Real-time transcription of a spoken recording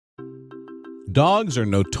Dogs are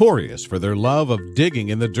notorious for their love of digging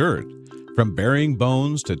in the dirt. From burying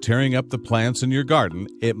bones to tearing up the plants in your garden,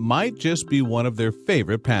 it might just be one of their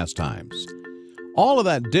favorite pastimes. All of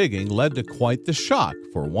that digging led to quite the shock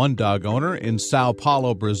for one dog owner in Sao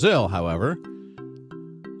Paulo, Brazil, however.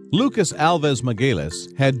 Lucas Alves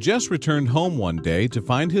Magalhães had just returned home one day to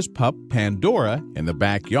find his pup Pandora in the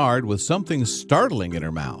backyard with something startling in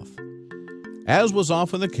her mouth. As was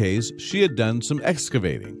often the case, she had done some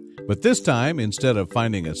excavating, but this time, instead of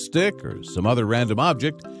finding a stick or some other random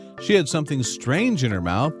object, she had something strange in her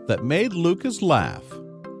mouth that made Lucas laugh.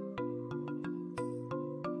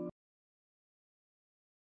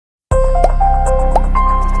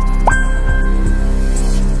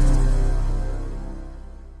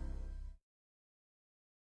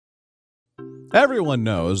 Everyone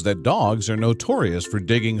knows that dogs are notorious for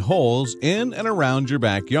digging holes in and around your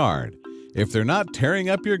backyard. If they're not tearing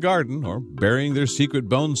up your garden or burying their secret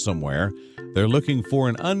bones somewhere, they're looking for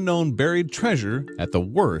an unknown buried treasure at the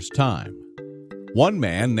worst time. One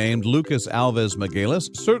man named Lucas Alves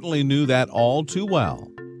Magalhães certainly knew that all too well.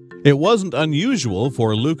 It wasn't unusual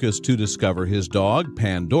for Lucas to discover his dog,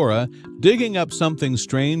 Pandora, digging up something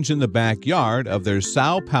strange in the backyard of their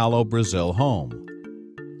Sao Paulo, Brazil home.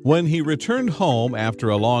 When he returned home after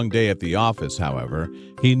a long day at the office, however,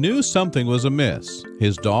 he knew something was amiss.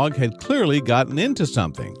 His dog had clearly gotten into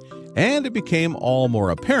something, and it became all more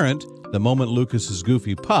apparent the moment Lucas's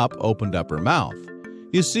goofy pup opened up her mouth.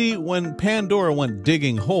 You see, when Pandora went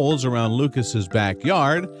digging holes around Lucas's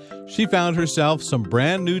backyard, she found herself some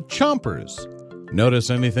brand new chompers. Notice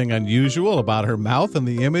anything unusual about her mouth in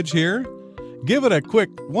the image here? Give it a quick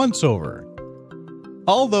once-over.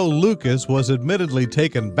 Although Lucas was admittedly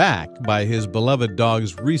taken back by his beloved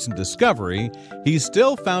dog's recent discovery, he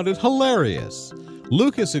still found it hilarious.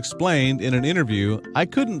 Lucas explained in an interview, "I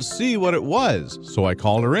couldn't see what it was, so I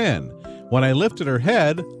called her in. When I lifted her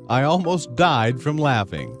head, I almost died from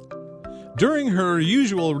laughing." During her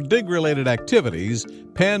usual dig-related activities,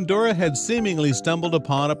 Pandora had seemingly stumbled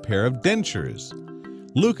upon a pair of dentures.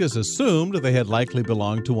 Lucas assumed they had likely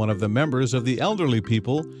belonged to one of the members of the elderly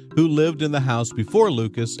people who lived in the house before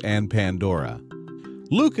Lucas and Pandora.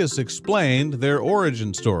 Lucas explained their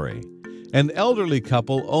origin story. "An elderly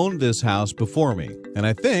couple owned this house before me, and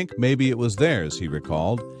I think maybe it was theirs," he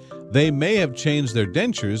recalled. "They may have changed their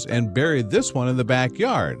dentures and buried this one in the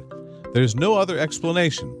backyard. There's no other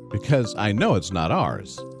explanation, because I know it's not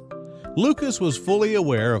ours." Lucas was fully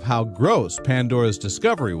aware of how gross Pandora's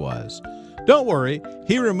discovery was. Don't worry,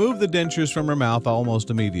 he removed the dentures from her mouth almost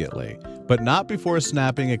immediately, but not before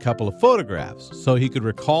snapping a couple of photographs so he could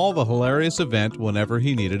recall the hilarious event whenever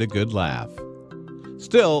he needed a good laugh.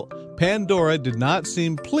 Still, Pandora did not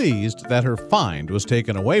seem pleased that her find was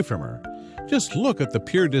taken away from her. Just look at the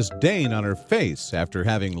pure disdain on her face after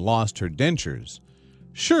having lost her dentures.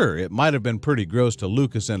 Sure, it might have been pretty gross to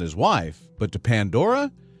Lucas and his wife, but to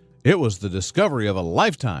Pandora, it was the discovery of a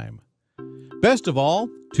lifetime. Best of all,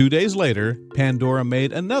 2 days later, Pandora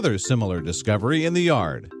made another similar discovery in the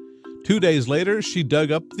yard. 2 days later, she dug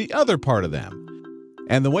up the other part of them.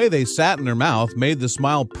 And the way they sat in her mouth made the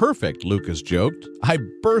smile perfect, Lucas joked. I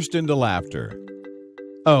burst into laughter.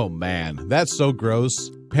 Oh man, that's so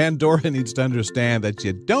gross. Pandora needs to understand that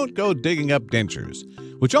you don't go digging up dentures,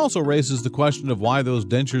 which also raises the question of why those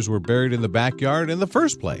dentures were buried in the backyard in the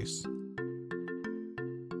first place.